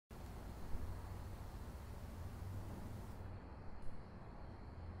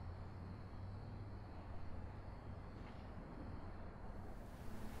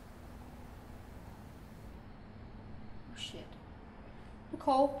shit.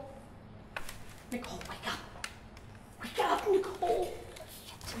 Nicole. Nicole, wake up. Wake up, Nicole.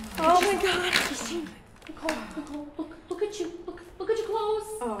 Oh my God. Christine. Nicole, look at you. Look at your clothes.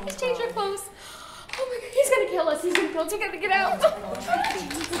 Oh, he's changed your clothes. Oh my God, he's gonna kill us. He's gonna kill us. You gotta get out. Oh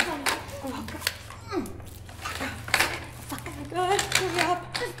God, hurry up.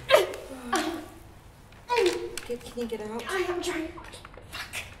 Can you get out? I am trying. Fuck.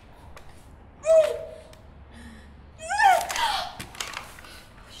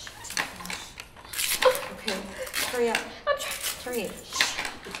 Okay, hurry up. I'm trying. Hurry.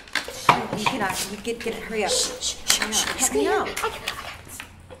 You get out. You get it. Hurry up. Hurry up. Stay here.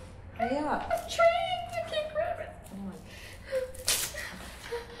 Hurry up. I'm trying. I can't grab it.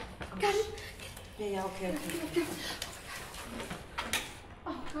 Got it. Yeah, okay.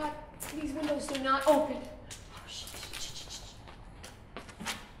 Oh God, these windows do not open. Oh shit.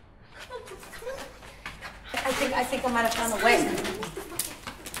 Come on. I think I might have found a way.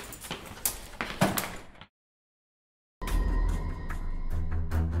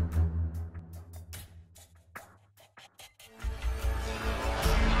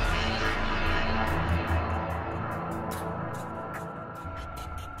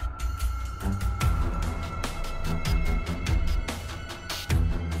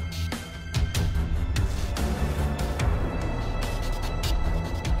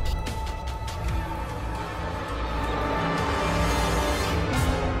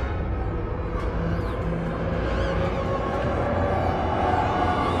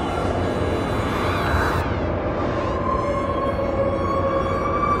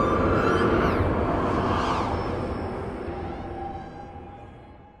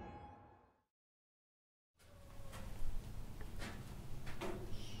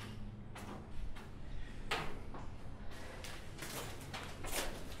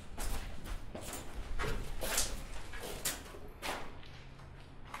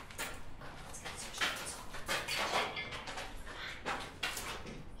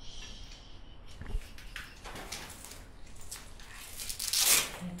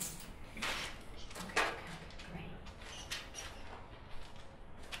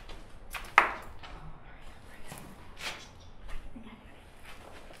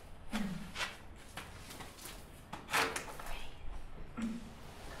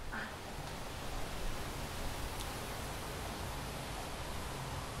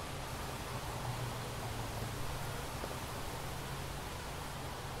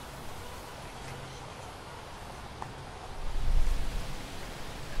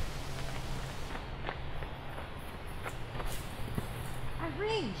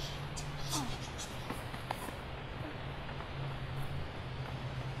 Irene.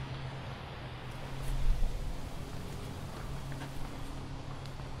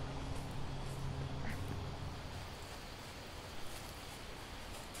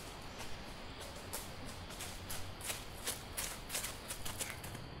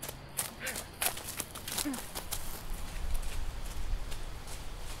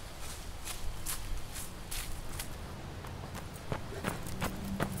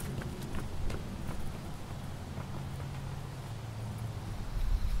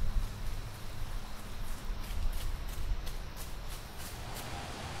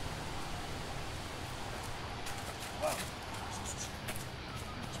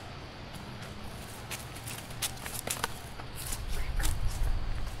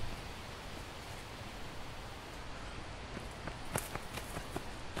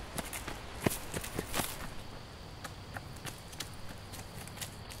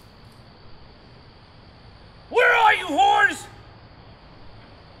 Where are you, whores?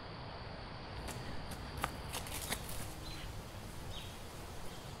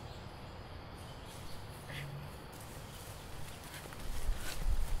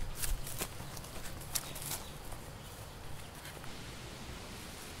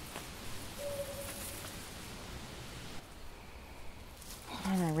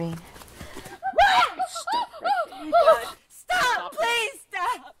 Hold on, Irene. Stop! Please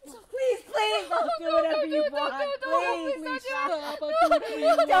stop! Please! I'll do whatever you want. Please stop!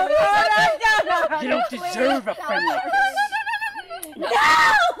 Don't You don't deserve a friend like this. No!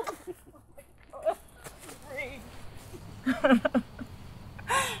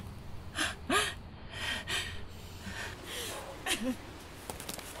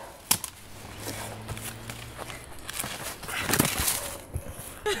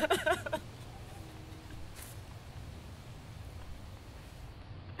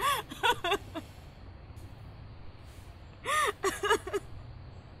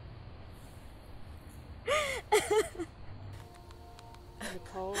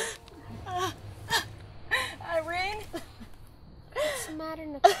 Nicole. Irene? What's the matter,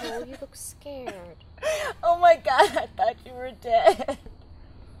 Nicole? You look scared. Oh my God, I thought you were dead.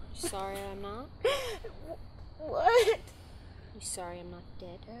 You sorry I'm not? What? You sorry I'm not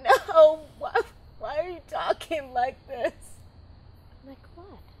dead? No, why are you talking like this? Like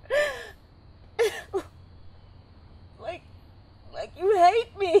what? like you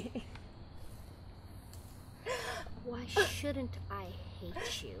hate me. Why shouldn't I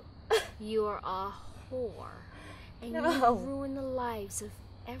hate you? You're a whore. And No. you ruin the lives of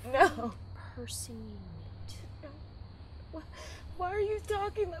every No. person you meet. Why are you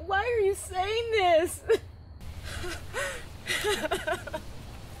talking? Why are you saying this?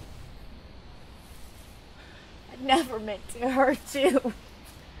 I never meant to hurt you.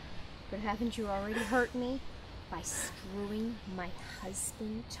 But haven't you already hurt me by screwing my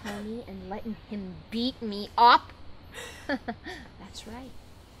husband, Tony, and letting him beat me up? That's right.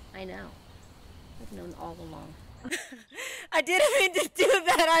 I know. I've known all along. I didn't mean to do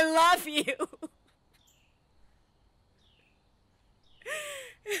that. I love you.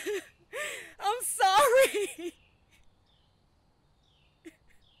 I'm sorry.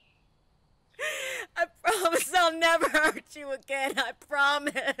 I promise I'll never hurt you again. I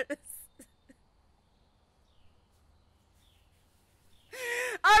promise.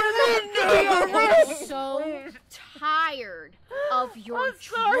 I'm so tired of your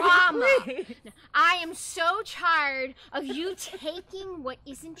drama. I am so tired of you taking what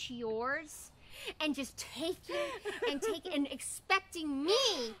isn't yours and just taking and expecting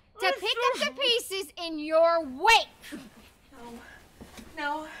me to pick up the pieces in your wake.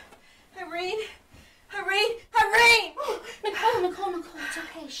 No. Irene! Irene! Nicole, it's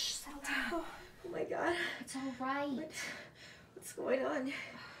okay. Shh, settle down. Oh my God. It's all right. What's going on?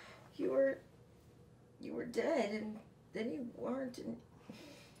 You were dead, and then you weren't, and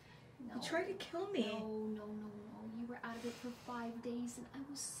No. you tried to kill me. No. You were out of it for 5 days, and I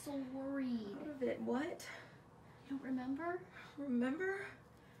was so worried. Out of it? What? You don't remember Remember?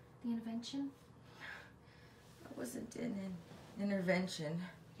 the intervention? I wasn't in an intervention.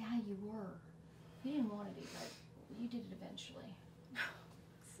 Yeah, you were. You didn't want to be, but you did it eventually.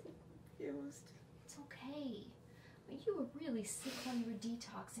 So confused. It's okay. But you were really sick while you were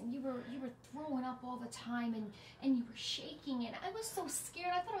detoxing. You were throwing up all the time, and you were shaking, and I was so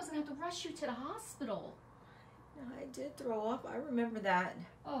scared. I thought I was gonna have to rush you to the hospital. No, I did throw up. I remember that.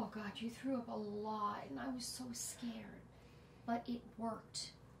 Oh God, you threw up a lot, and I was so scared. But it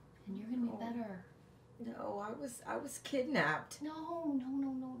worked, and you're gonna be better. No, I was kidnapped. No.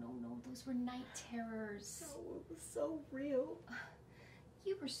 Those were night terrors. No, it was so real.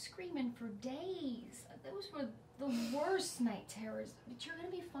 You were screaming for days. Those were the worst night terrors. But you're gonna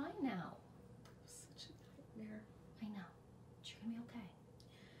be fine now. It was such a nightmare. I know. But you're gonna be okay.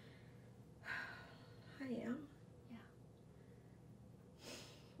 I am. Yeah.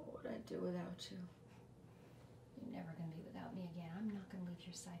 What would I do without you? You're never gonna be without me again. I'm not gonna leave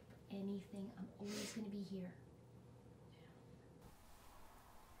your side for anything. I'm always gonna be here.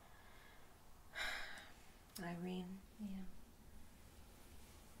 Irene. Yeah.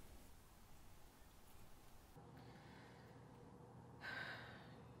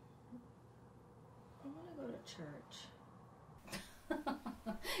 I want to go to church.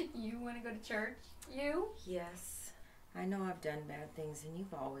 You want to go to church? You? Yes. I know I've done bad things, and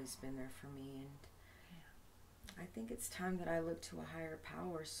you've always been there for me, and I think it's time that I look to a higher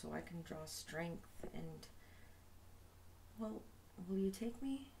power so I can draw strength, and, well, will you take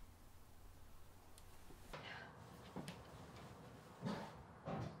me?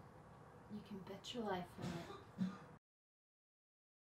 You can bet your life on it.